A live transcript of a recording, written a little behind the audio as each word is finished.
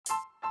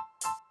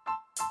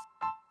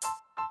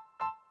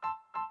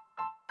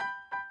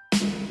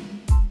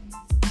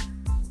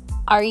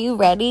Are you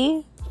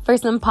ready for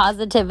some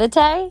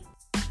positivity?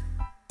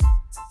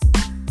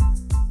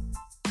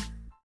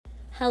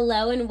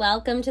 Hello and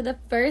welcome to the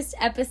first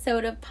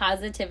episode of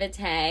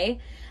Positivity.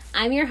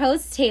 I'm your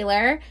host,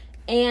 Taylor,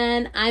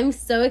 and I'm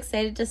so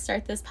excited to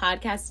start this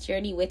podcast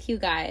journey with you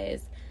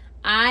guys.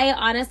 I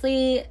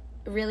honestly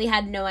really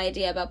had no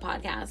idea about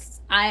podcasts.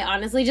 I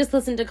honestly just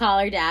listened to Call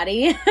Her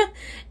Daddy,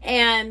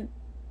 and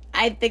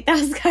I think that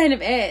was kind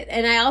of it.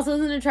 And I also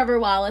listened to Trevor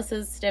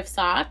Wallace's Stiff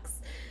Socks.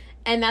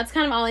 And that's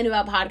kind of all I knew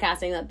about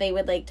podcasting, that they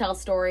would, tell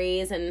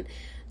stories and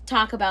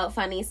talk about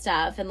funny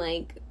stuff. And,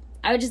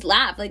 I would just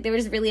laugh. They were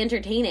just really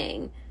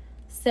entertaining.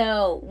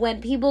 So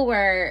when people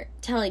were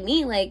telling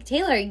me,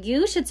 Taylor,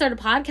 you should start a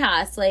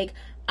podcast.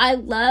 I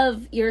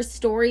love your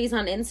stories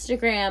on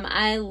Instagram.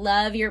 I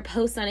love your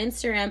posts on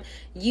Instagram.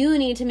 You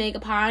need to make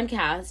a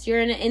podcast. You're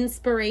an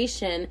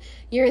inspiration.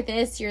 You're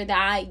this, you're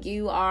that.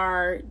 You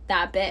are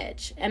that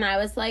bitch. And I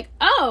was like,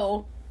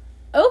 oh,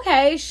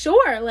 okay,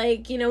 sure.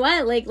 You know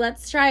what?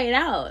 Let's try it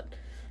out.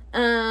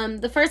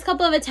 The first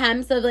couple of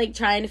attempts of,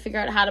 trying to figure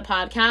out how to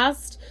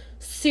podcast,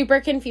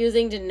 super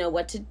confusing. Didn't know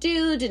what to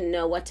do. Didn't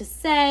know what to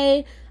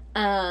say.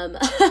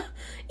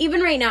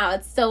 Even right now,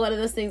 it's still one of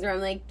those things where I'm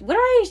like,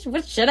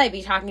 what should I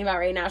be talking about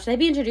right now? Should I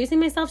be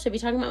introducing myself? Should I be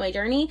talking about my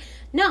journey?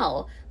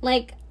 No.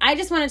 I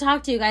just want to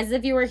talk to you guys as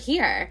if you were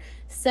here.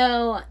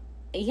 So,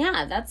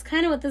 yeah, that's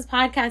kind of what this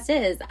podcast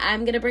is. I'm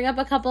going to bring up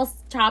a couple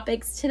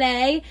topics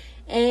today.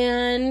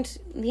 And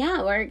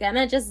yeah, we're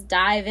gonna just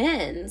dive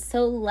in.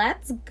 So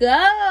let's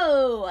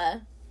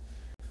go.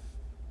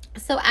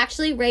 So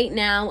actually right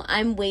now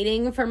I'm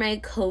waiting for my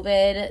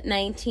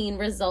COVID-19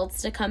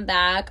 results to come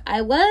back.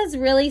 I was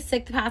really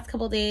sick the past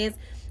couple days.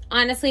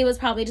 Honestly, it was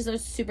probably just a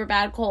super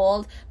bad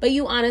cold, but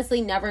you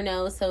honestly never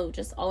know. So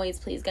just always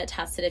please get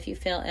tested if you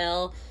feel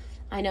ill.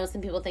 I know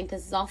some people think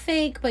this is all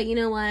fake, but you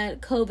know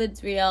what?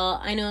 COVID's real.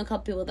 I know a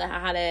couple people that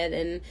had it,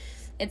 and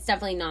it's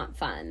definitely not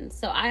fun.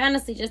 So I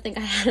honestly just think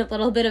I had a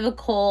little bit of a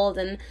cold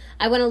and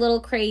I went a little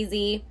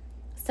crazy.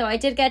 So I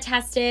did get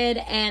tested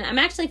and I'm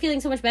actually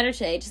feeling so much better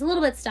today. Just a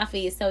little bit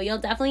stuffy. So you'll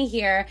definitely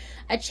hear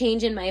a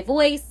change in my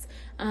voice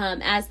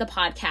as the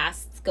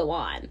podcasts go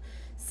on.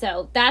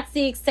 So that's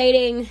the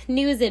exciting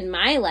news in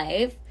my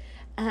life.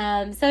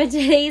 So in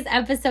today's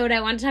episode,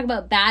 I want to talk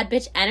about bad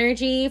bitch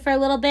energy for a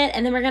little bit,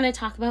 and then we're going to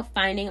talk about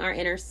finding our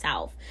inner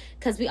self,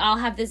 because we all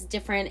have this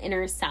different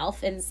inner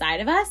self inside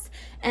of us,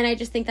 and I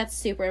just think that's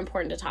super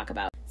important to talk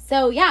about.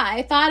 So yeah,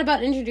 I thought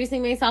about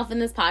introducing myself in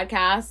this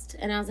podcast,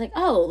 and I was like,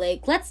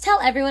 let's tell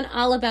everyone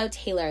all about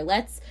Taylor.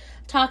 Let's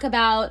talk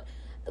about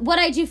what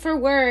I do for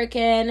work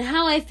and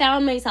how I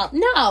found myself.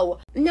 No.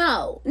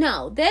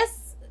 This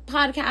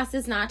podcast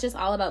is not just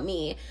all about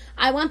me.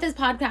 I want this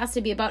podcast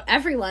to be about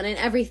everyone and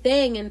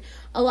everything and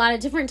a lot of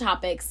different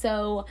topics.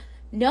 So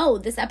no,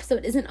 this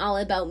episode isn't all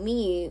about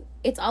me.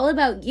 It's all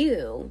about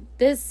you.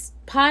 This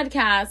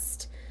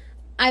podcast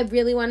I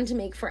really wanted to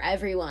make for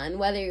everyone,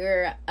 whether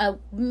you're a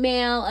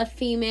male, a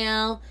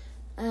female,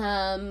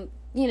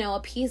 a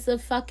piece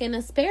of fucking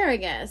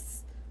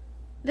asparagus.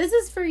 This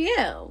is for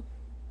you.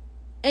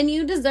 And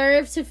you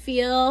deserve to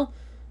feel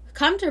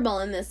comfortable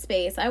in this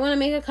space. I want to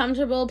make a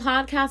comfortable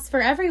podcast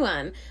for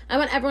everyone. I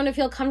want everyone to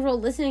feel comfortable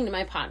listening to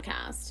my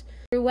podcast.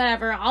 Through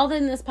whatever, all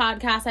in this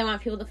podcast, I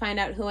want people to find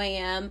out who I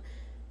am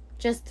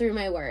just through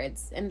my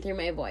words and through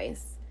my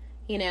voice,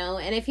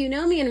 And if you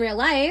know me in real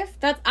life,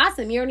 that's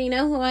awesome. You already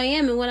know who I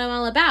am and what I'm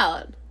all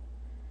about.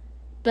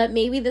 But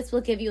maybe this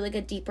will give you a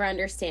deeper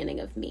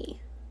understanding of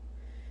me.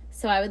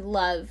 So I would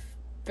love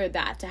for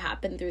that to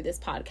happen through this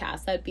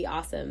podcast. That would be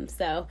awesome.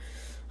 So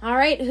all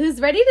right,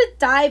 who's ready to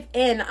dive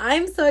in?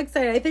 I'm so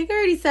excited. I think I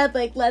already said,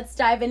 let's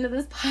dive into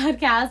this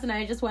podcast, and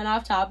I just went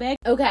off topic.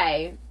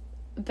 Okay,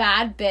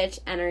 bad bitch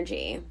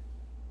energy.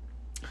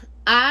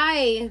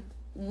 I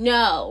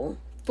know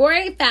for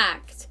a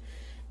fact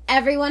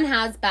everyone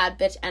has bad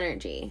bitch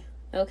energy,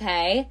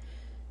 okay?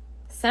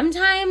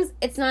 Sometimes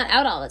it's not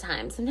out all the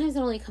time. Sometimes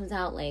it only comes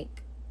out,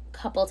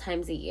 couple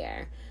times a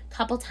year,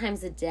 couple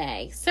times a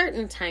day,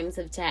 certain times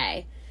of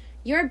day.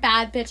 Your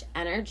bad bitch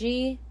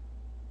energy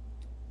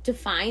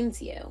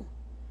defines you.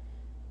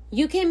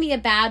 You can be a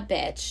bad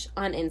bitch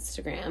on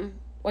Instagram,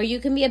 or you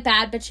can be a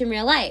bad bitch in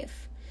real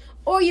life,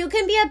 or you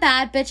can be a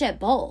bad bitch at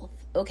both.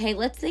 Okay,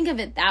 let's think of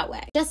it that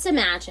way. Just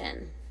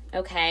imagine,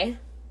 okay,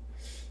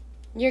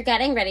 you're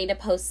getting ready to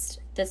post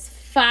this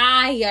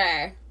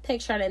fire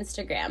picture on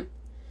Instagram.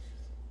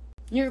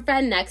 Your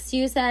friend next to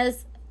you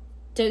says,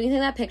 don't you think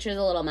that picture's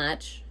a little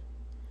much?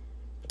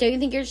 Don't you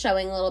think you're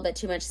showing a little bit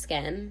too much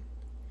skin?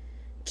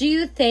 Do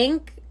you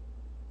think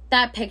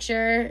that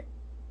picture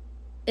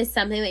is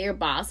something that your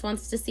boss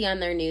wants to see on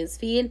their news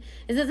feed?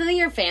 Is it something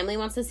your family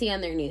wants to see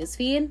on their news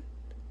feed?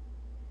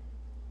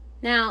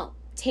 Now,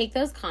 take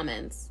those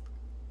comments,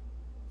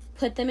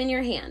 put them in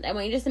your hand. I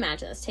want you to just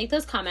imagine this. Take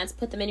those comments,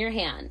 put them in your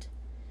hand.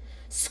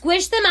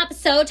 Squish them up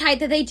so tight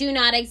that they do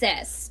not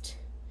exist.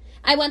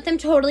 I want them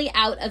totally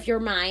out of your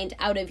mind,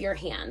 out of your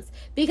hands.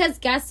 Because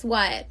guess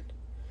what?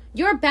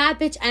 Your bad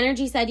bitch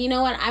energy said, you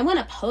know what? I want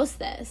to post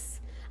this.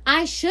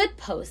 I should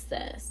post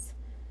this.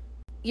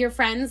 Your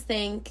friends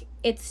think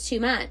it's too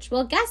much.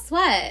 Well, guess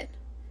what?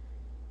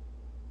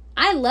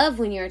 I love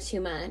when you're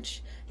too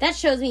much. That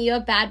shows me you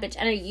have bad bitch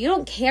energy. You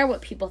don't care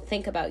what people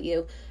think about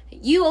you.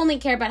 You only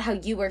care about how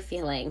you are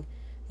feeling.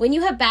 When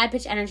you have bad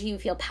bitch energy, you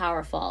feel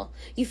powerful.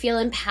 You feel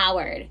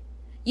empowered.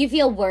 You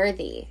feel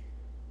worthy.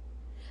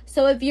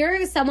 So if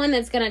you're someone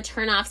that's going to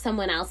turn off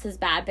someone else's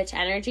bad bitch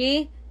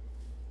energy,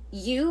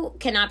 you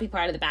cannot be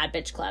part of the bad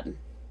bitch club.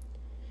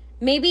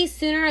 Maybe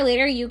sooner or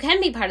later you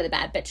can be part of the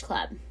bad bitch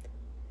club.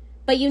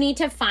 But you need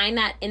to find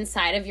that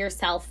inside of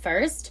yourself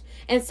first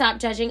and stop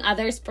judging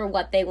others for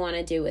what they want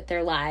to do with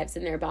their lives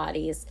and their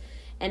bodies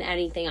and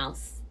anything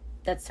else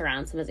that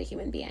surrounds them as a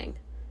human being.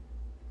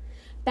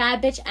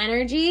 Bad bitch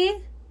energy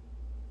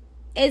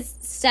is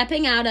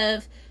stepping out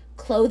of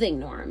clothing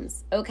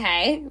norms,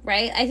 okay?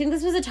 Right? I think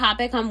this was a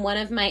topic on one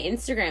of my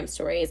Instagram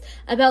stories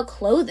about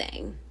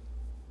clothing.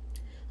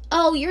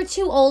 Oh, you're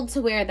too old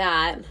to wear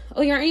that.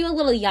 Oh, aren't you a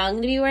little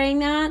young to be wearing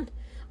that?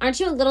 Aren't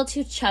you a little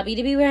too chubby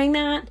to be wearing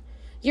that?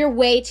 You're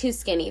way too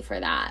skinny for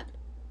that.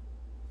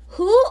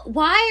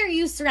 Why are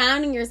you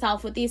surrounding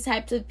yourself with these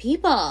types of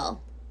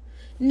people?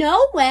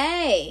 No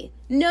way.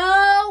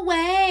 No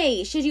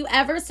way should you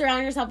ever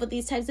surround yourself with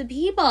these types of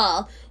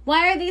people.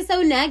 Why are they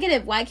so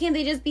negative? Why can't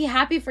they just be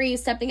happy for you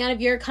stepping out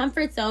of your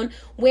comfort zone,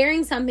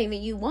 wearing something that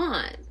you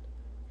want?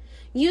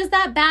 Use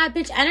that bad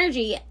bitch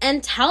energy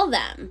and tell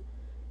them,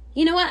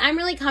 you know what? I'm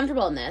really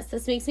comfortable in this.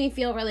 This makes me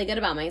feel really good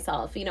about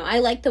myself. You know, I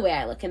like the way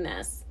I look in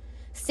this.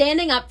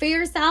 Standing up for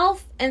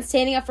yourself and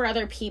standing up for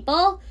other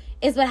people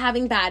is what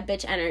having bad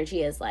bitch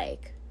energy is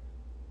like.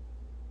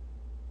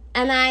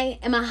 And I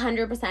am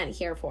 100%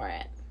 here for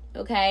it,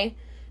 okay?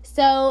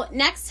 So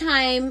next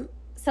time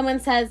someone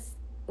says,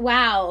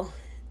 wow,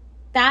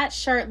 that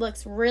shirt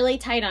looks really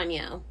tight on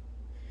you.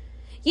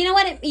 You know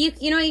what?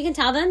 You know what you can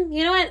tell them?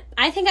 You know what?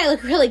 I think I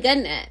look really good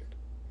in it.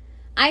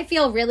 I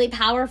feel really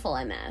powerful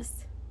in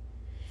this.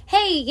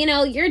 Hey, you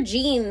know, your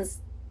jeans,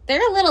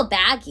 they're a little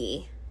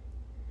baggy.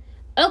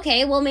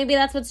 Okay, well, maybe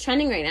that's what's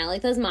trending right now.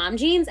 Like those mom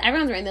jeans.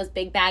 Everyone's wearing those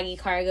big baggy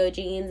cargo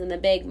jeans and the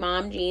big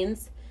mom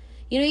jeans.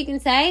 You know what you can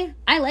say?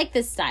 I like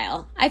this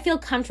style. I feel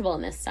comfortable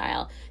in this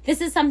style.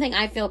 This is something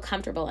I feel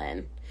comfortable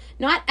in.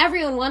 Not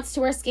everyone wants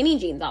to wear skinny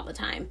jeans all the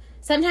time.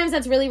 Sometimes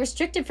that's really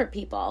restrictive for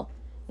people.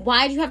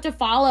 Why do you have to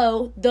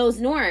follow those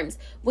norms?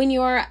 When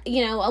you're,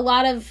 you know, a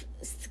lot of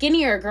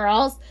skinnier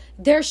girls,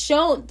 they're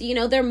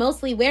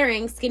mostly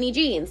wearing skinny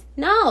jeans.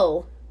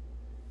 No,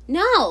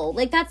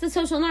 like that's the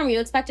social norm. You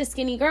expect a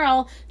skinny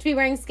girl to be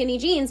wearing skinny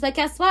jeans, but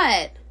guess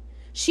what?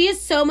 She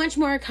is so much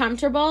more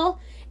comfortable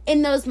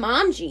in those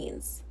mom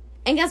jeans.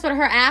 And guess what?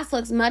 Her ass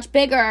looks much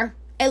bigger.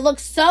 It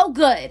looks so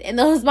good in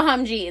those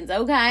mom jeans,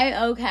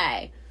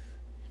 okay?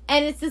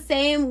 And it's the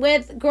same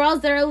with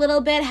girls that are a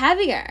little bit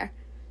heavier,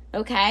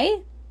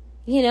 okay?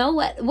 You know,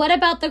 what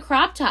about the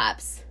crop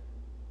tops?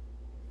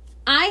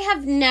 I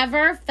have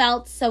never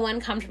felt so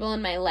uncomfortable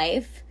in my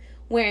life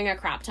wearing a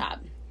crop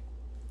top.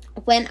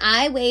 When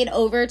I weighed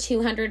over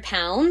 200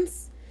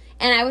 pounds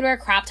and I would wear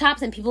crop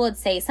tops and people would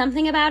say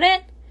something about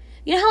it,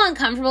 you know how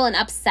uncomfortable and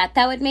upset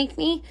that would make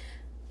me?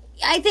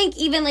 I think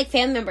even like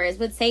family members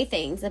would say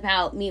things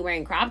about me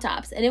wearing crop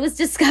tops, and it was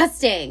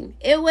disgusting.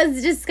 It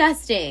was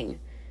disgusting.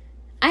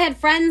 I had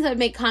friends that would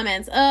make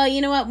comments, oh, you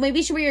know what, maybe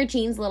you should wear your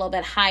jeans a little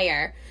bit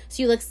higher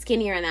so you look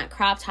skinnier in that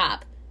crop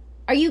top.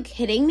 Are you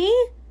kidding me?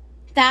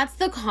 That's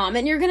the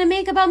comment you're going to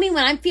make about me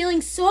when I'm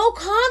feeling so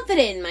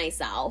confident in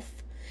myself?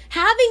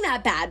 Having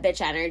that bad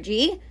bitch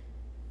energy.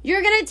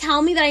 You're going to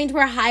tell me that I need to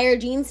wear higher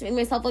jeans to make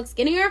myself look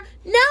skinnier?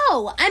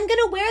 No, I'm going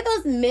to wear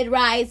those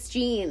mid-rise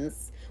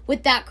jeans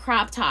with that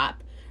crop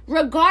top,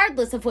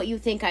 regardless of what you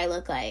think I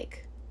look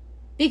like.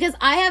 Because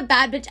I have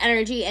bad bitch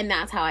energy and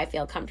that's how I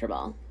feel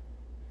comfortable.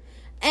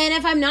 And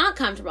if I'm not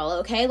comfortable,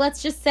 okay,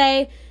 let's just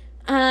say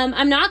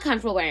I'm not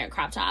comfortable wearing a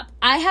crop top.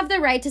 I have the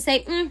right to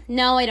say,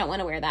 no, I don't want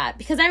to wear that.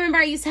 Because I remember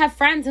I used to have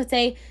friends who would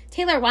say,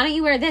 Taylor, why don't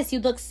you wear this?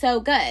 You'd look so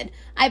good.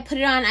 I'd put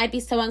it on. I'd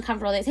be so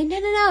uncomfortable. They'd say,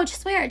 no,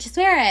 just wear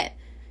it.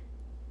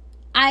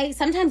 I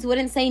sometimes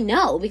wouldn't say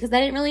no because I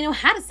didn't really know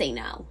how to say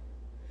no.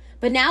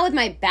 But now with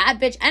my bad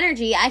bitch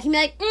energy, I can be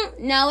like,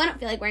 no, I don't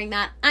feel like wearing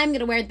that. I'm going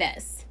to wear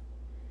this.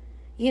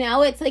 You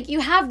know, it's like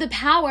you have the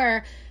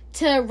power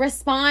to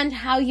respond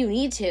how you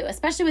need to,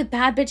 especially with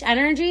bad bitch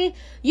energy.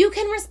 You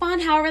can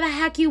respond however the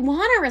heck you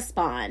want to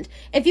respond.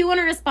 If you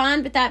want to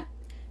respond with that,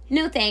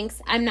 no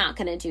thanks, I'm not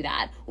going to do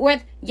that. Or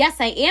with, yes,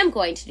 I am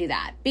going to do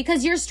that.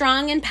 Because you're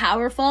strong and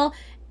powerful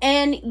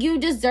and you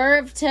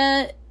deserve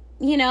to,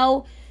 you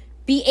know,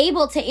 be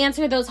able to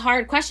answer those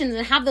hard questions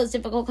and have those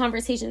difficult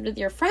conversations with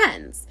your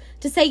friends.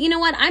 To say, you know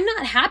what, I'm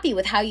not happy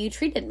with how you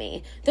treated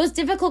me. Those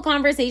difficult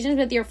conversations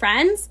with your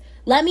friends,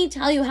 let me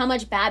tell you how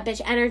much bad bitch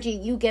energy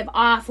you give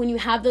off when you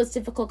have those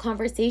difficult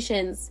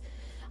conversations.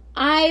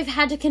 I've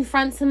had to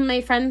confront some of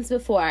my friends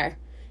before,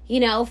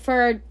 you know,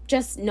 for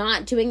just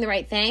not doing the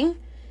right thing.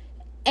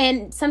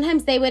 And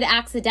sometimes they would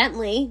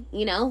accidentally,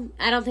 you know,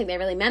 I don't think they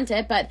really meant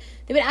it, but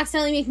they would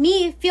accidentally make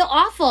me feel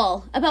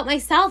awful about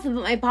myself,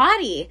 about my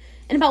body.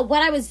 and about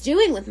what I was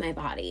doing with my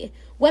body,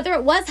 whether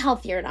it was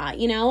healthy or not.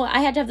 I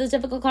had to have those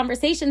difficult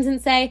conversations and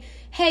say,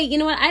 hey, you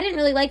know what? I didn't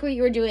really like what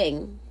you were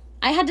doing.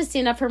 I had to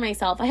stand up for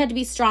myself. I had to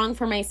be strong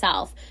for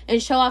myself and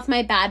show off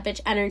my bad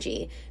bitch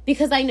energy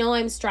because I know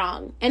I'm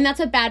strong. And that's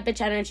what bad bitch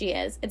energy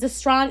is. It's a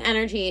strong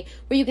energy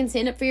where you can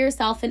stand up for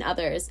yourself and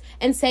others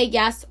and say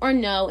yes or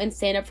no and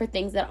stand up for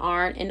things that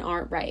aren't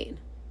right.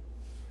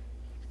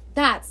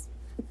 That's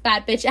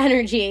bad bitch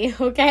energy,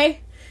 okay?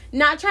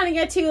 Not trying to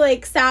get too,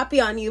 sappy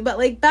on you, but,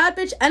 bad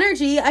bitch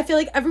energy, I feel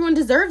like everyone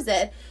deserves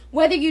it.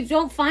 Whether you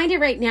don't find it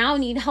right now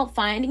and need help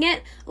finding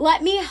it,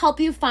 let me help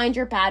you find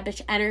your bad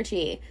bitch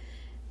energy.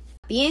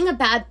 Being a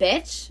bad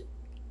bitch,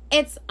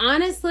 it's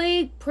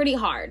honestly pretty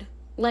hard.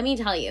 Let me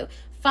tell you.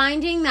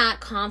 Finding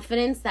that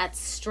confidence, that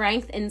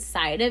strength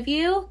inside of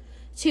you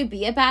to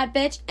be a bad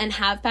bitch and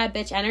have bad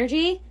bitch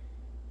energy,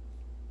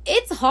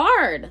 it's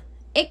hard.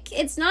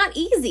 It's not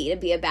easy to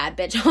be a bad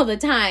bitch all the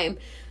time.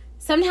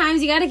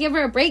 Sometimes you got to give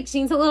her a break.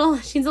 She needs a little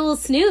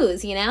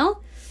snooze,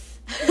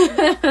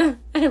 I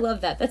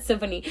love that. That's so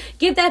funny.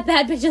 Give that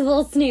bad bitch a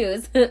little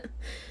snooze.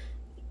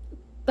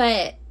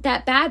 But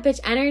that bad bitch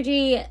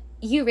energy,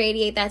 you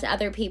radiate that to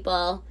other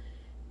people.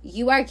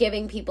 You are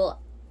giving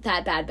people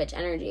that bad bitch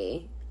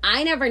energy.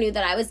 I never knew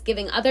that I was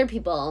giving other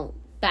people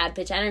bad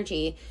bitch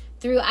energy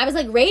I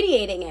was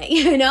radiating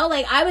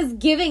it, I was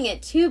giving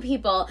it to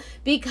people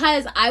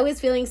because I was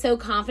feeling so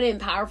confident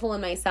and powerful in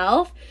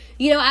myself.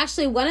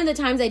 Actually one of the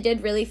times I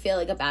did really feel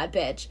like a bad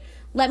bitch.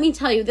 Let me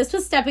tell you, this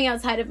was stepping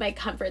outside of my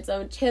comfort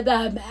zone to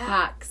the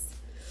max.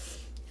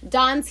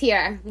 Dawn's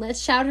here.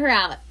 Let's shout her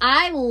out.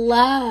 I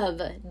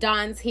love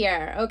Dawn's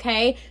here,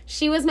 okay?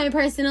 She was my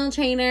personal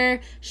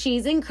trainer.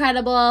 She's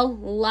incredible.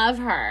 Love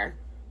her.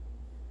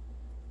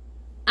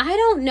 I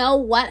don't know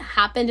what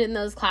happened in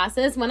those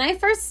classes. When I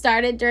first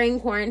started during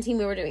quarantine,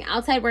 we were doing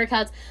outside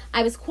workouts.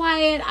 I was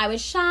quiet. I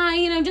was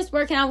shy, just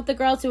working out with the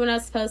girls doing what I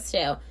was supposed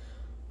to.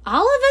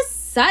 All of a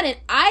sudden,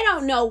 I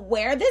don't know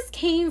where this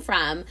came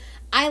from.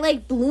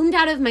 I bloomed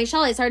out of my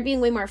shell. I started being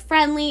way more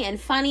friendly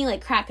and funny,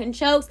 cracking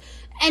jokes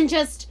and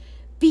just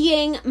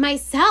being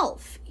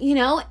myself,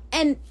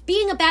 and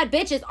being a bad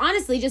bitch is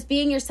honestly just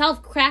being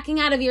yourself, cracking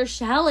out of your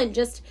shell and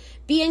just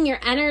being your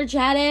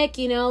energetic,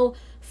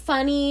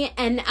 funny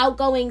and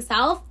outgoing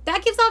self.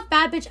 That gives off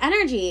bad bitch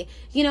energy.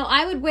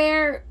 I would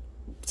wear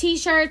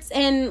t-shirts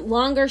and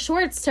longer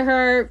shorts to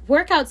her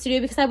workout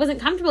studio because I wasn't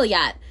comfortable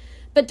yet.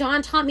 But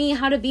Dawn taught me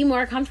how to be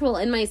more comfortable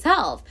in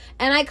myself.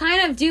 And I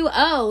kind of do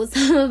owe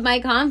some of my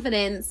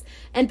confidence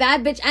and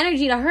bad bitch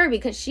energy to her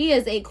because she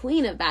is a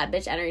queen of bad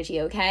bitch energy,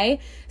 okay?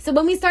 So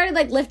when we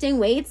started lifting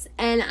weights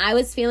and I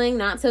was feeling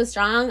not so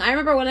strong, I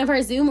remember one of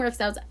our Zoom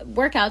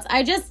workouts,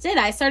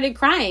 I started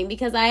crying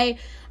because I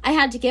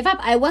had to give up.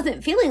 I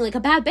wasn't feeling like a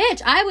bad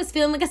bitch. I was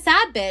feeling like a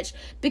sad bitch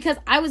because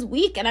I was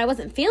weak and I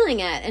wasn't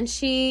feeling it. And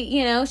she,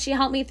 she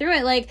helped me through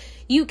it.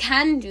 You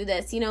can do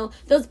this,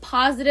 those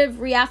positive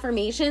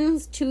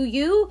reaffirmations to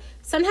you.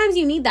 Sometimes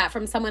you need that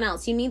from someone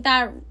else. You need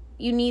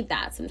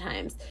that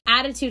sometimes.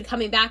 Attitude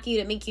coming back at you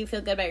to make you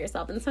feel good about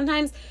yourself. And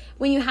sometimes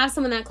when you have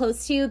someone that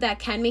close to you that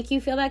can make you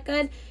feel that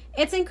good,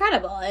 it's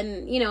incredible.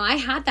 And, I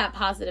had that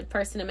positive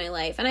person in my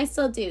life and I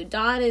still do.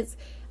 Dawn is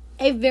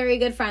a very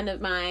good friend of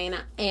mine,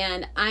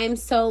 and I'm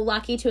so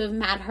lucky to have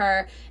met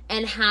her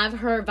and have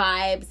her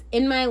vibes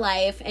in my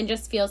life and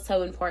just feel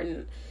so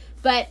important.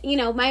 But,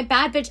 my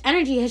bad bitch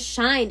energy has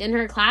shined in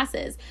her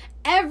classes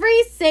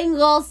every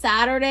single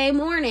Saturday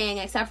morning,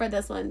 except for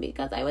this one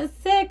because I was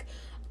sick.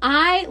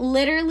 I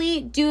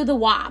literally do the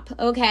WAP,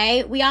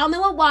 okay? We all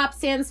know what WAP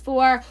stands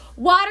for.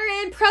 Water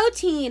and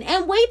protein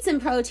and weights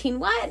and protein.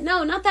 What?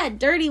 No, not that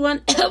dirty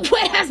one.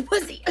 Wet ass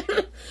pussy.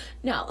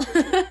 No.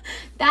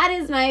 That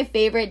is my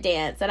favorite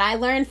dance that I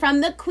learned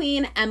from the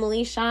queen,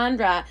 Emily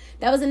Chandra.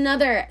 That was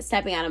another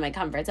stepping out of my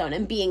comfort zone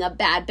and being a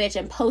bad bitch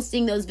and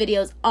posting those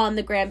videos on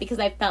the gram because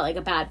I felt like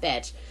a bad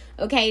bitch.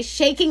 Okay?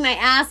 Shaking my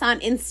ass on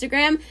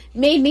Instagram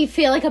made me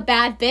feel like a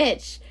bad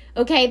bitch.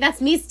 Okay, that's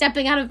me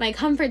stepping out of my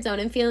comfort zone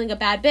and feeling a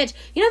bad bitch.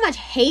 You know how much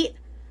hate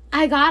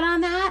I got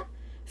on that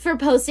for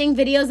posting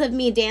videos of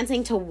me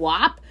dancing to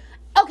WAP?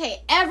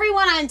 Okay,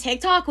 everyone on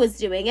TikTok was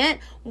doing it.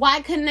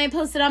 Why couldn't I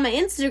post it on my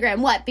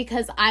Instagram? What,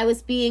 because I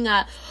was being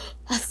a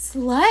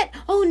slut?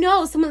 Oh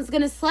no, someone's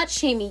gonna slut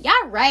shame me. Yeah,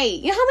 right.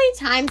 You know how many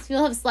times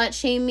people have slut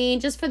shamed me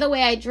just for the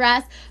way I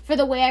dress, for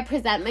the way I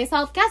present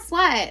myself? Guess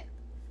what?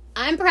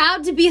 I'm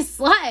proud to be a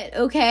slut,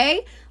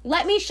 okay?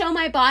 Let me show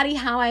my body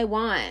how I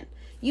want.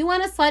 You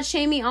want to slut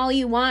shame me all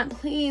you want?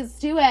 Please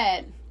do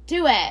it.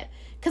 Do it.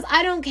 Because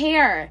I don't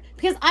care.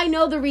 Because I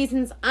know the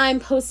reasons I'm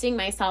posting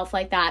myself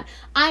like that.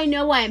 I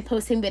know why I'm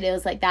posting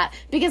videos like that.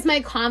 Because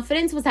my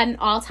confidence was at an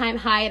all-time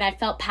high and I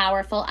felt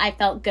powerful. I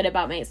felt good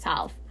about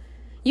myself.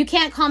 You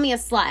can't call me a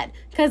slut.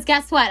 Because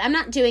guess what? I'm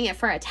not doing it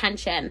for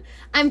attention.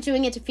 I'm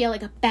doing it to feel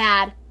like a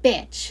bad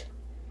bitch.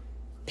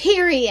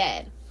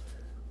 Period.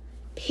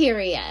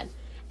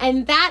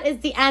 And that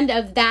is the end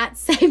of that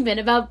segment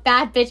about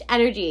bad bitch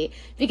energy.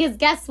 Because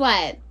guess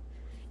what?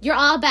 You're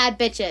all bad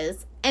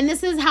bitches. And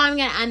this is how I'm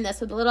going to end this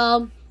with a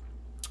little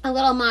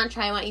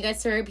mantra I want you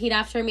guys to repeat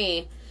after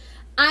me.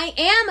 I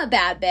am a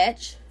bad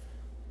bitch.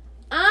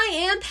 I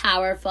am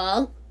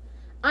powerful.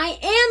 I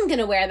am going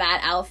to wear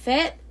that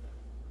outfit.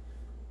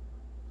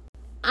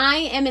 I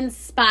am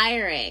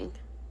inspiring.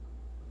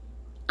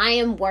 I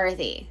am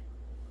worthy.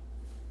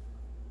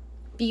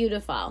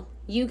 Beautiful.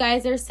 You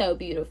guys are so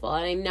beautiful,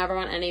 and I never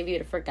want any of you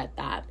to forget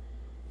that.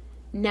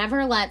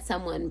 Never let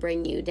someone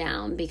bring you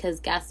down, because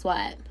guess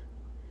what?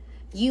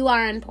 You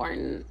are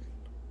important.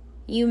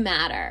 You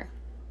matter.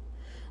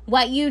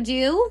 What you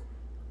do,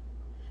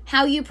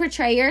 how you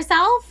portray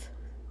yourself,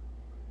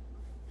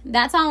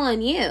 that's all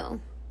on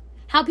you.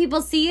 How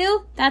people see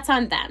you, that's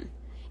on them.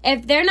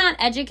 If they're not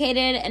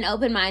educated and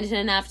open-minded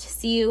enough to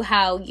see you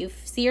how you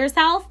see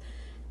yourself,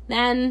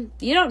 then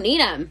you don't need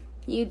them.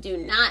 You do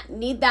not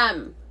need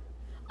them.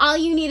 All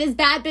you need is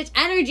bad bitch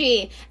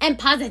energy and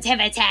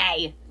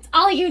positivity. It's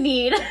all you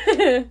need.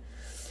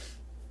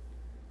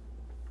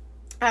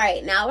 All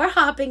right, now we're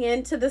hopping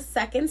into the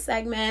second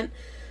segment.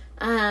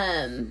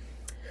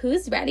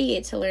 Who's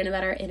ready to learn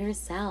about our inner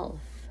self?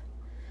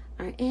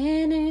 Our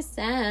inner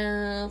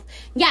self.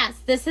 Yes,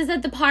 this is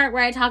at the part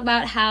where I talk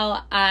about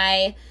how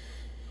I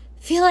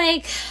feel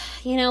like,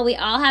 we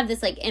all have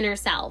this, inner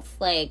self.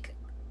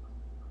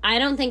 I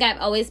don't think I've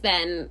always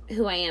been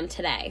who I am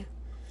today.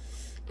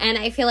 And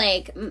I feel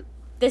like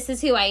this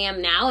is who I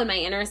am now, and my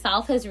inner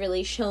self has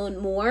really shown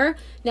more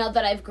now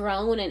that I've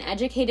grown and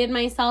educated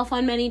myself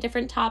on many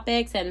different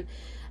topics. And,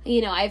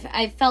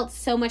 I've felt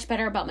so much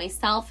better about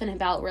myself and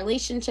about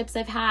relationships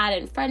I've had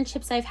and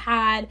friendships I've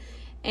had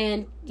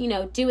and,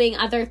 doing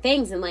other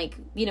things and,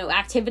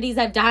 activities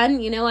I've done.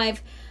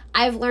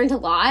 I've learned a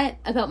lot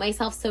about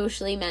myself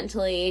socially,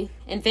 mentally,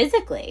 and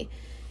physically,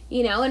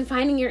 and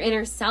finding your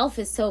inner self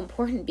is so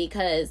important,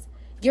 because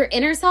your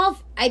inner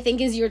self, I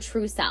think, is your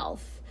true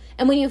self.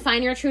 And when you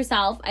find your true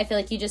self, I feel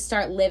like you just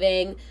start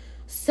living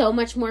so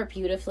much more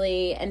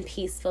beautifully and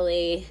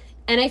peacefully.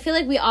 And I feel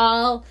like we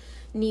all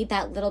need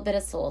that little bit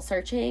of soul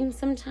searching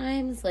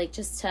sometimes,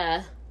 just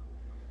to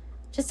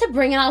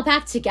bring it all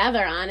back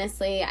together,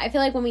 honestly. I feel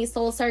like when we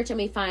soul search and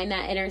we find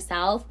that inner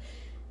self,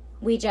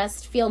 we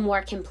just feel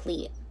more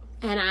complete.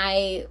 And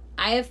I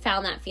have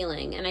found that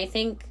feeling. And I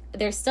think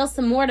there's still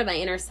some more to my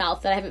inner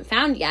self that I haven't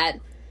found yet.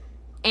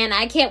 And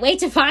I can't wait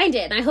to find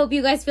it. And I hope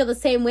you guys feel the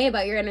same way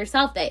about your inner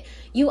self, that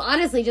you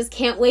honestly just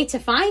can't wait to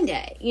find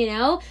it,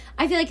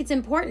 I feel like it's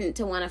important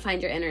to want to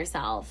find your inner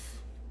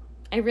self.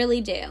 I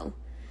really do.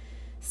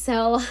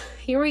 So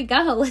here we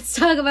go. Let's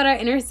talk about our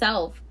inner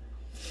self.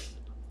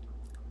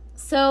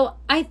 So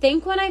I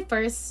think when I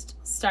first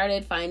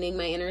started finding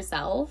my inner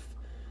self,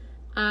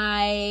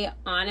 I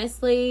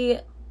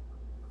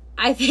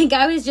think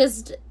I was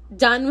just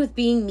done with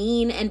being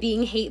mean and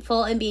being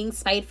hateful and being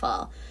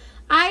spiteful.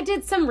 I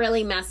did some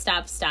really messed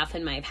up stuff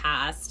in my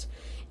past.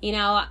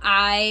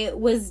 I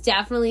was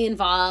definitely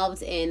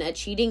involved in a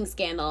cheating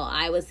scandal.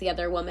 I was the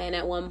other woman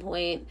at one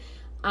point.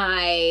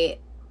 I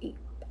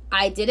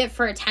did it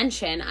for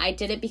attention. I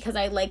did it because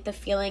I liked the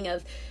feeling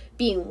of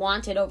being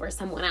wanted over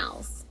someone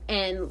else.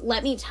 And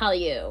let me tell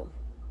you,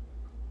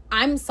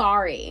 I'm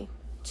sorry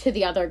to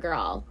the other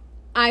girl.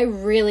 I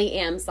really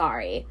am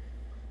sorry.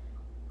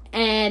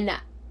 And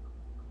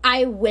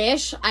I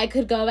wish I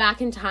could go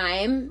back in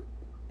time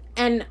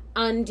and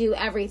undo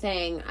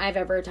everything I've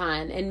ever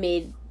done and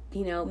made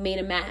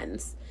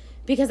amends.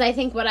 Because I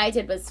think what I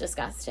did was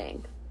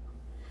disgusting.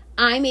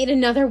 I made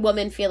another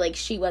woman feel like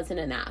she wasn't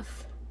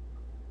enough.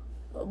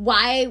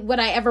 Why would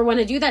I ever want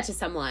to do that to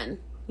someone?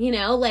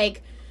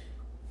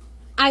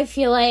 I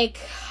feel like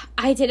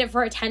I did it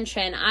for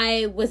attention.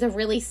 I was a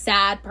really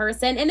sad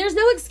person. And there's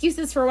no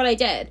excuses for what I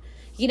did.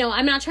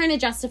 I'm not trying to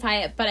justify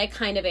it, but I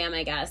kind of am,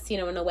 I guess,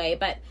 in a way.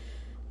 But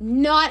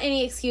not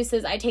any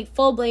excuses. I take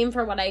full blame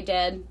for what I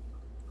did.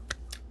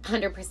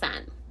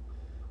 100%.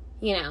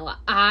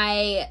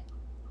 I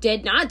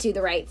did not do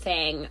the right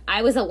thing.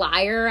 I was a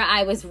liar.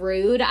 I was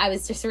rude. I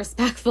was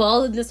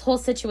disrespectful in this whole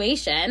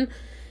situation.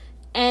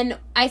 And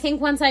I think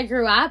once I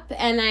grew up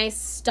and I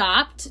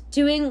stopped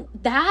doing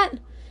that,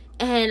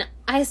 and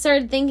I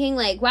started thinking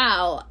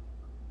wow,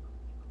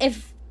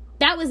 if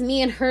that was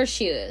me in her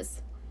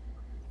shoes,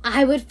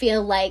 I would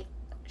feel like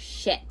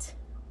shit.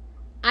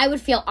 I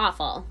would feel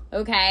awful,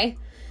 okay?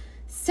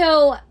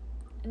 So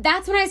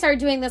that's when I started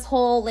doing this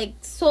whole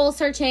soul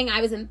searching.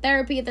 I was in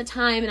therapy at the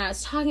time, and I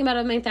was talking about it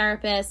with my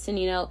therapist, and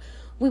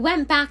we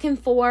went back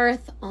and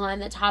forth on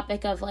the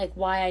topic of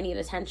why I need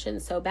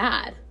attention so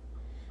bad.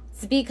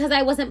 It's because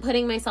I wasn't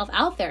putting myself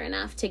out there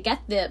enough to get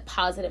the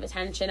positive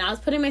attention. I was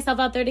putting myself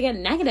out there to get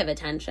negative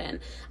attention.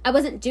 I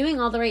wasn't doing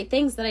all the right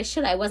things that I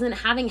should. I wasn't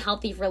having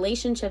healthy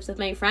relationships with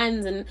my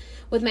friends and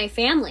with my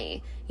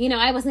family.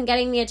 I wasn't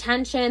getting the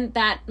attention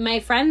that my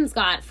friends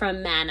got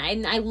from men.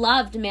 I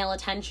loved male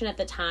attention at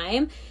the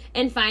time.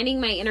 And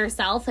finding my inner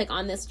self,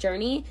 on this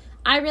journey,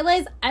 I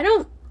realized I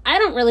don't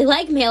really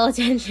like male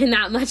attention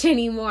that much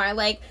anymore.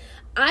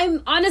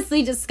 I'm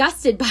honestly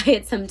disgusted by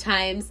it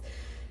sometimes.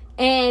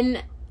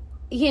 And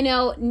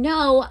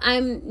no,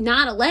 I'm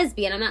not a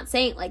lesbian. I'm not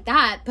saying it like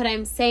that, but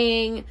I'm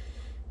saying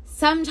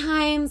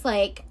sometimes,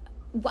 I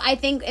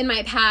think in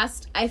my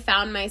past, I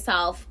found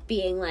myself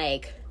being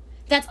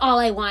that's all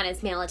I want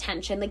is male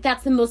attention. Like,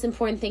 that's the most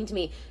important thing to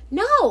me.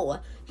 No,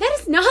 that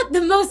is not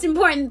the most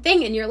important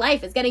thing in your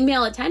life, is getting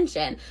male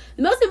attention.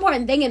 The most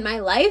important thing in my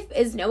life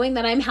is knowing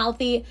that I'm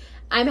healthy,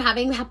 I'm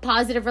having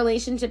positive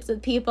relationships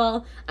with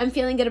people, I'm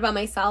feeling good about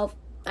myself,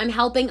 I'm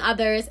helping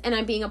others, and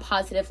I'm being a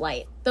positive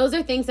light. Those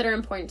are things that are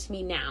important to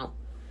me now.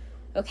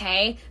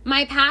 Okay?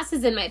 My past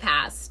is in my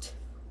past.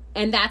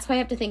 And that's why I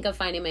have to think of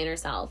finding my inner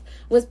self.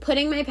 Was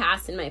putting my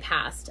past in my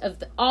past.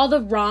 Of all the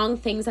wrong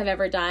things I've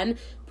ever done,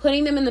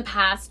 putting them in the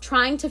past,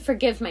 trying to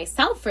forgive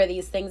myself for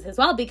these things as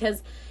well.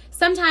 Because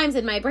sometimes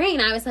in my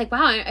brain, I was like,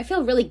 wow, I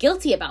feel really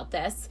guilty about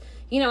this.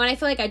 And I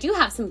feel like I do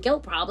have some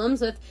guilt problems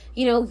with,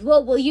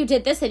 well, you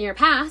did this in your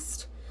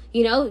past.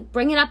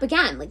 Bring it up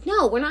again. Like,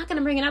 no, we're not going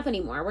to bring it up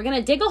anymore. We're going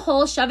to dig a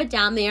hole, shove it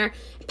down there,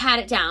 pat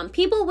it down.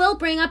 People will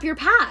bring up your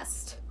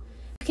past.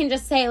 You can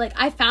just say, like,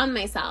 I found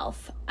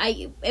myself.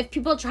 If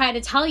people try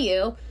to tell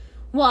you,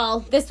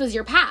 well, this was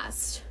your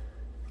past,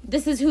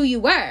 this is who you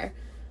were,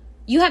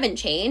 you haven't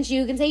changed,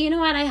 you can say, you know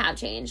what, I have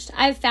changed.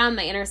 I've found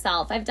my inner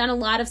self. I've done a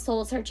lot of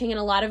soul searching and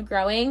a lot of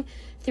growing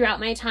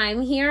throughout my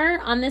time here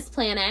on this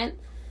planet.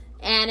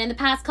 And in the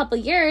past couple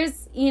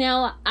years,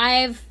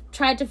 I've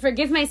tried to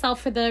forgive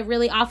myself for the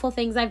really awful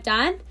things I've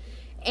done.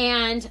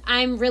 And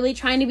I'm really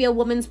trying to be a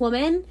woman's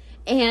woman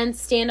and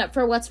stand up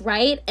for what's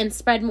right and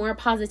spread more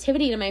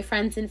positivity to my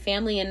friends and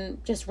family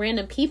and just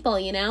random people,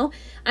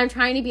 I'm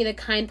trying to be the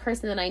kind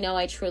person that I know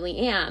I truly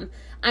am.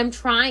 I'm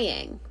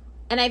trying.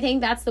 And I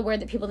think that's the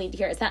word that people need to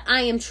hear, is that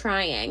I am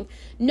trying.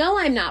 No,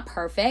 I'm not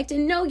perfect,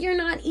 and no, you're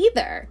not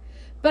either.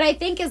 But I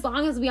think as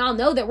long as we all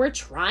know that we're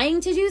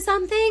trying to do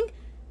something,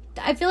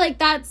 I feel like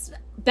that's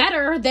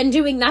better than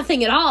doing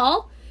nothing at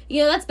all.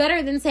 That's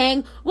better than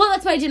saying, well,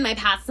 that's what I did in my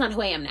past, it's not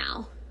who I am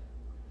now.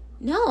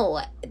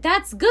 No,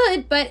 that's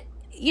good, but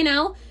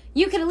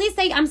you can at least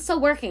say, I'm still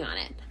working on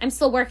it. I'm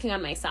still working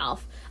on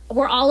myself.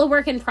 We're all a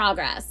work in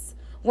progress.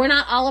 We're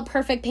not all a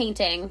perfect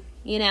painting.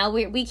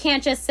 We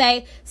can't just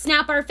say,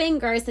 snap our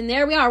fingers, and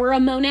there we are. We're a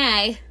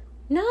Monet.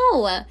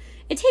 No,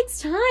 it takes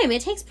time.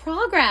 It takes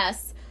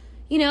progress.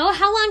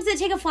 How long does it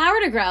take a flower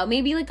to grow?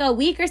 Maybe like a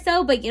week or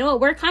so, but you know what?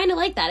 We're kind of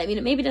like that. I mean,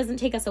 it maybe doesn't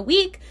take us a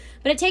week,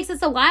 but it takes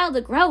us a while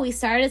to grow. We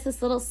start as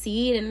this little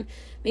seed, and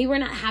maybe we're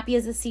not happy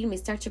as a seed, and we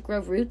start to grow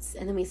roots,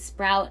 and then we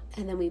sprout,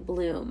 and then we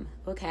bloom,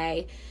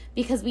 okay?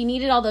 Because we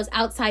needed all those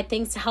outside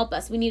things to help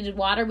us. We needed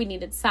water, we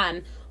needed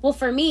sun. Well,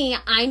 for me,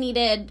 I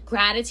needed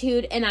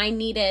gratitude, and I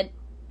needed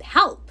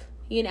help,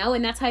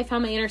 and that's how I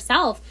found my inner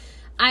self.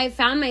 I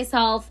found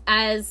myself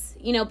as,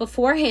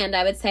 beforehand,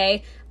 I would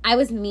say, I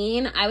was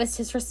mean, I was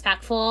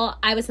disrespectful,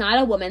 I was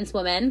not a woman's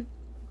woman.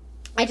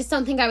 I just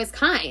don't think I was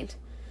kind.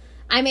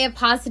 I may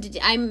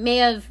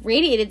have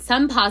radiated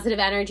some positive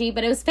energy,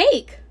 but it was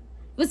fake.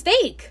 It was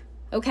fake,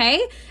 okay?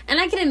 And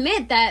I can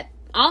admit that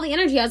all the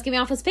energy I was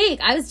giving off was fake.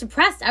 I was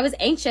depressed, I was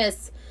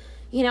anxious,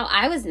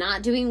 I was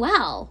not doing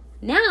well.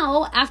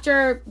 Now,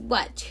 after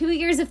 2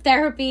 years of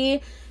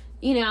therapy,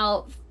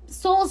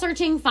 soul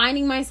searching,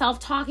 finding myself,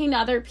 talking to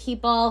other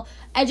people,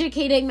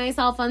 educating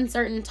myself on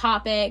certain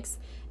topics,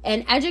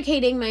 and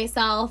educating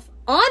myself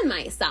on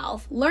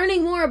myself,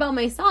 learning more about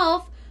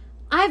myself,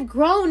 I've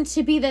grown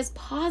to be this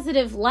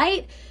positive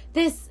light,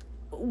 this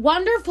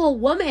wonderful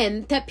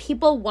woman that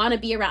people want to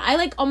be around.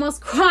 I almost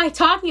cry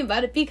talking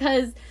about it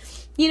because,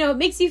 it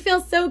makes you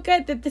feel so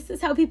good that this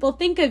is how people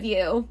think of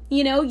you.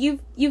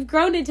 You've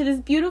grown into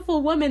this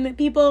beautiful woman that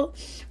people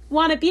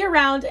want to be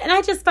around. And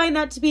I just find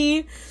that to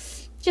be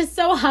just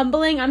so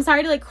humbling. I'm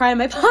sorry to cry on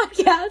my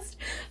podcast,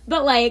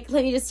 but let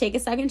me just take a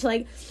second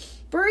to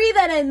breathe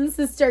that in,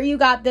 sister. You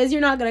got this.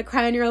 You're not going to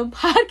cry on your own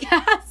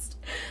podcast.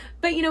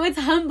 But, it's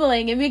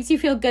humbling. It makes you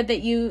feel good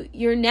that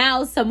you're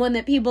now someone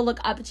that people look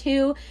up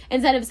to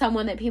instead of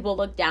someone that people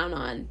look down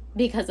on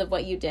because of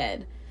what you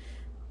did.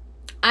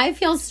 I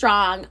feel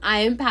strong. I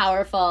am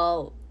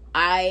powerful.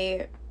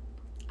 I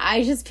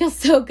just feel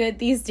so good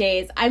these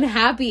days. I'm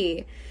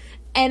happy.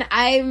 And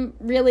I'm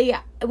really,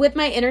 with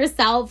my inner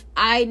self,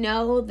 I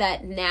know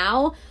that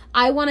now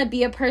I want to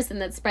be a person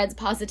that spreads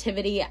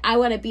positivity. I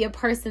want to be a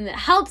person that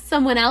helps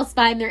someone else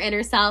find their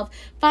inner self,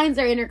 finds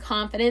their inner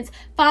confidence,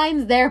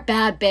 finds their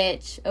bad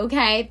bitch,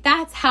 okay?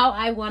 That's how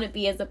I want to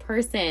be as a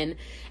person.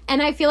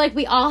 And I feel like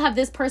we all have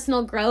this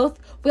personal growth.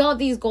 We all have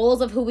these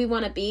goals of who we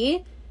want to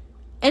be.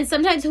 And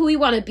sometimes who we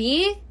want to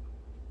be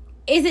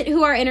isn't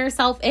who our inner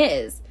self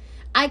is.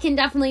 I can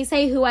definitely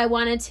say who I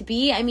wanted to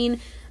be. I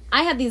mean,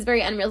 I have these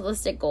very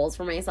unrealistic goals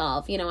for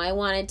myself. I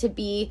wanted to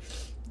be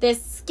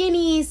this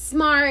skinny,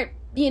 smart,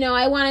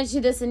 I wanted to do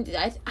this, and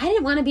I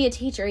didn't want to be a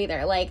teacher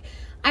either.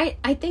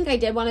 I think I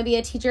did want to be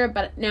a teacher,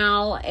 but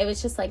now it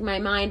was just my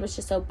mind was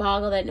just so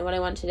boggled, I didn't know what I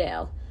wanted to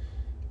do.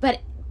 But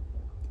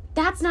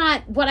that's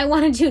not what I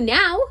want to do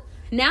now.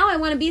 Now I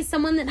want to be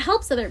someone that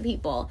helps other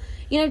people.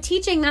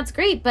 Teaching, that's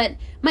great, but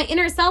my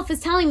inner self is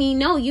telling me,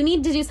 no, you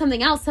need to do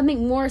something else,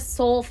 something more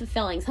soul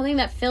fulfilling, something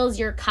that fills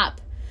your cup.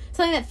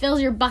 Something that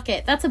fills your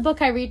bucket. That's a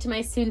book I read to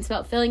my students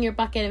about filling your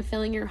bucket and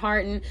filling your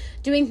heart and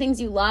doing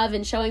things you love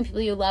and showing people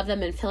you love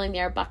them and filling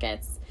their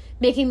buckets,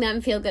 making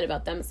them feel good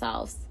about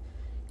themselves.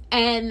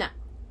 And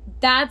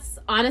that's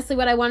honestly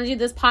what I want to do.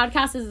 This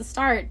podcast is a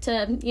start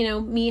to,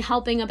 me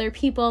helping other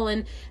people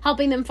and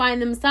helping them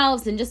find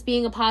themselves and just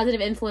being a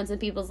positive influence in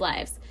people's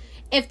lives.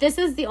 If this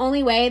is the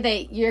only way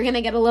that you're going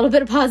to get a little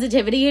bit of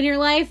positivity in your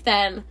life,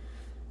 then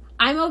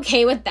I'm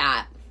okay with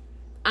that.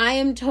 I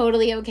am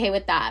totally okay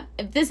with that.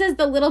 If this is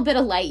the little bit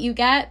of light you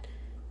get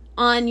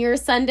on your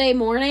Sunday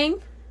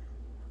morning,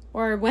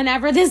 or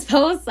whenever this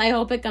posts, I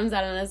hope it comes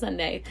out on a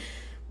Sunday,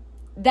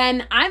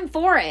 then I'm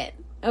for it.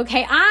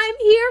 Okay, I'm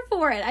here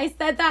for it. I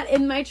said that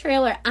in my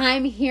trailer.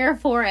 I'm here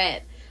for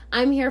it.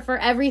 I'm here for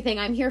everything.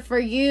 I'm here for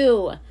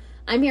you.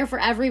 I'm here for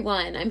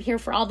everyone. I'm here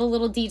for all the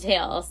little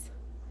details.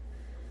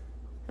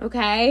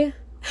 Okay?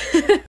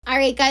 All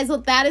right, guys.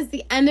 Well, that is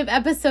the end of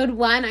episode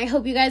 1. I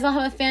hope you guys all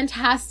have a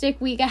fantastic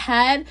week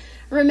ahead.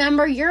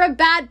 Remember, you're a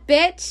bad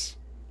bitch.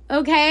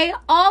 Okay?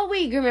 All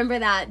week, remember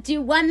that.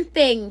 Do one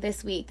thing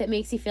this week that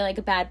makes you feel like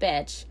a bad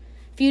bitch.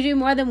 If you do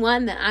more than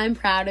one, then I'm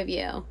proud of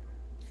you.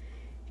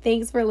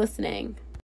 Thanks for listening.